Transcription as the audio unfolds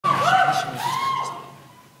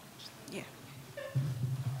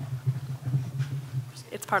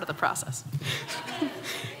part of the process.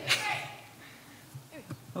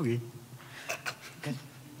 Okay. Good.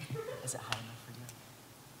 Is it high enough for you?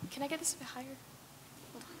 Can I get this a bit higher?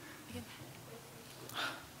 Hold on. Again.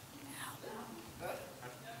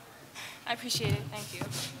 I appreciate it. Thank you.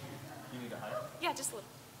 You need it higher? Yeah, just a little.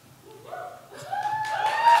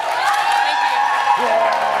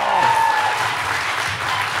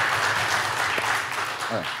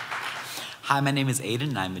 Hi, my name is Aiden,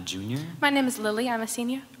 and I'm a junior. My name is Lily. I'm a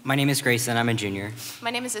senior. My name is Grayson. I'm a junior.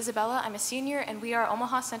 My name is Isabella. I'm a senior, and we are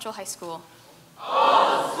Omaha Central High School.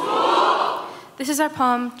 This is our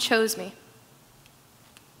poem, Chose Me.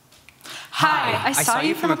 Hi, I saw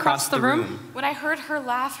you from across the room. When I heard her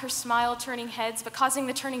laugh, her smile turning heads, but causing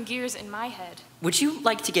the turning gears in my head. Would you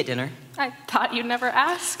like to get dinner? I thought you'd never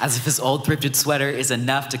ask. As if his old thrifted sweater is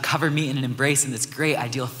enough to cover me in an embrace in this great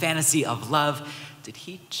ideal fantasy of love. Did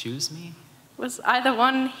he choose me? Was I the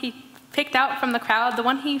one he picked out from the crowd, the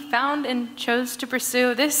one he found and chose to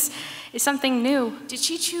pursue? This is something new. Did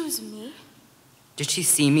she choose me? Did she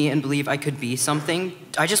see me and believe I could be something?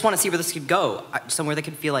 I just want to see where this could go. Somewhere that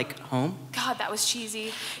could feel like home. God, that was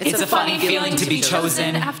cheesy. It's a funny feeling to be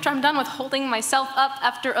chosen. After I'm done with holding myself up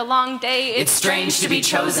after a long day, it's strange to be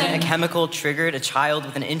chosen. A chemical triggered a child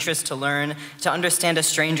with an interest to learn, to understand a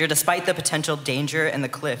stranger despite the potential danger and the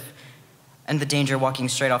cliff, and the danger walking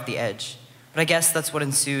straight off the edge. But I guess that's what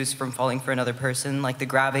ensues from falling for another person, like the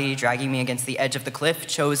gravity dragging me against the edge of the cliff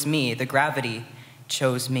chose me. The gravity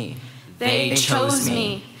chose me. They chose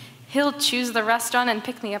me. He'll choose the restaurant and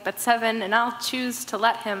pick me up at 7, and I'll choose to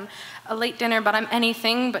let him. A late dinner, but I'm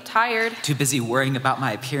anything but tired. Too busy worrying about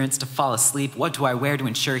my appearance to fall asleep. What do I wear to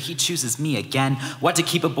ensure he chooses me again? What to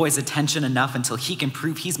keep a boy's attention enough until he can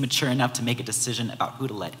prove he's mature enough to make a decision about who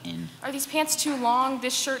to let in? Are these pants too long?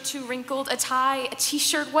 This shirt too wrinkled? A tie? A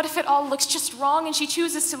t-shirt? What if it all looks just wrong and she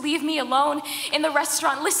chooses to leave me alone in the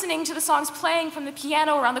restaurant, listening to the songs playing from the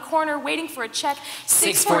piano around the corner, waiting for a check?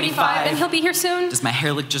 6:45, and he'll be here soon? Does my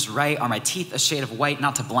hair look just right? Are my teeth a shade of white,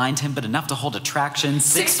 not to blind him, but enough to hold attraction?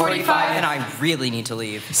 6:45. And I really need to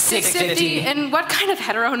leave. 6:50. And what kind of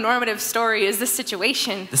heteronormative story is this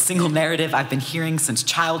situation? The single narrative I've been hearing since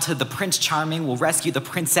childhood. The Prince Charming will rescue the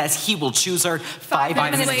princess. He will choose her 5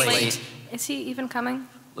 minutes late. Is he even coming?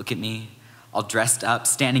 Look at me, all dressed up,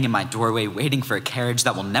 standing in my doorway, waiting for a carriage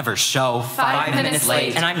that will never show. 5 minutes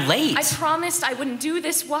late. And I'm late. I promised I wouldn't do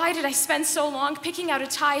this. Why did I spend so long picking out a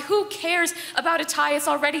tie? Who cares about a tie? It's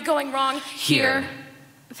already going wrong. Here.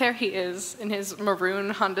 There he is, in his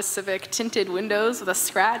maroon Honda Civic, tinted windows with a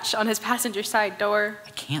scratch on his passenger side door.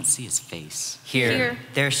 I can't see his face. Here.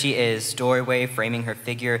 There she is, doorway framing her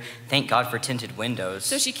figure. Thank God for tinted windows.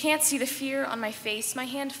 So she can't see the fear on my face. My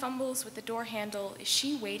hand fumbles with the door handle. Is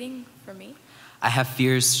she waiting for me? I have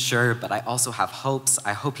fears, sure, but I also have hopes.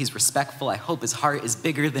 I hope he's respectful. I hope his heart is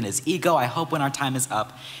bigger than his ego. I hope when our time is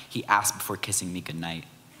up, he asks before kissing me goodnight.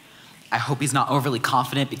 I hope he's not overly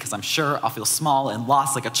confident because I'm sure I'll feel small and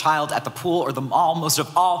lost like a child at the pool or the mall. Most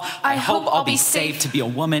of all, I hope I'll be safe. To be a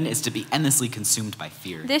woman is to be endlessly consumed by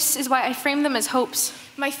fear. This is why I frame them as hopes.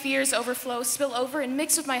 My fears overflow, spill over, and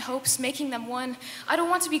mix with my hopes, making them one. I don't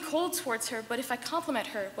want to be cold towards her, but if I compliment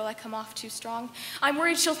her, will I come off too strong? I'm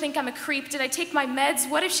worried she'll think I'm a creep. Did I take my meds?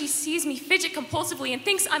 What if she sees me fidget compulsively and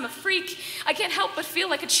thinks I'm a freak? I can't help but feel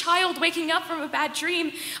like a child waking up from a bad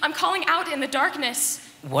dream. I'm calling out in the darkness.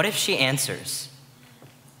 What if she answers?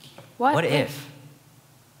 What if?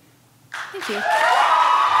 Thank you.